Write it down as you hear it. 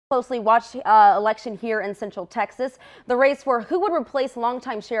Closely watched election here in Central Texas. The race for who would replace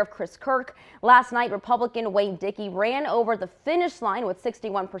longtime Sheriff Chris Kirk. Last night, Republican Wayne Dicky ran over the finish line with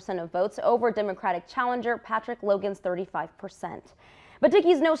 61% of votes over Democratic challenger Patrick Logan's 35%. But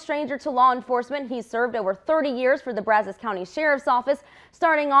Dicky's no stranger to law enforcement. He's served over 30 years for the Brazos County Sheriff's Office,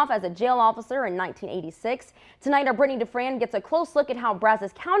 starting off as a jail officer in 1986. Tonight, our Brittany DeFran gets a close look at how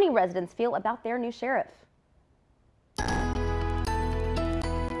Brazos County residents feel about their new sheriff.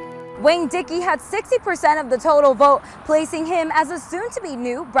 Wayne Dicky had 60% of the total vote, placing him as the soon-to-be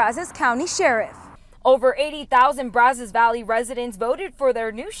new Brazos County Sheriff. Over 80,000 Brazos Valley residents voted for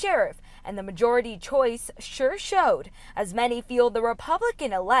their new sheriff, and the majority choice sure showed, as many feel the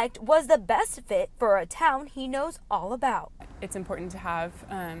Republican-elect was the best fit for a town he knows all about. It's important to have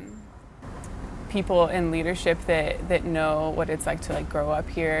people in leadership that know what it's like to grow up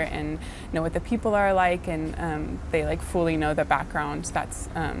here and know what the people are like, and they fully know the background that's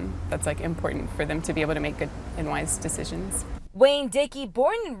important for them to be able to make good and wise decisions. Wayne Dicky,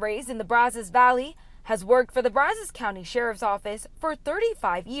 born and raised in the Brazos Valley, has worked for the Brazos County Sheriff's Office for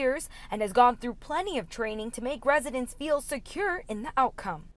 35 years and has gone through plenty of training to make residents feel secure in the outcome.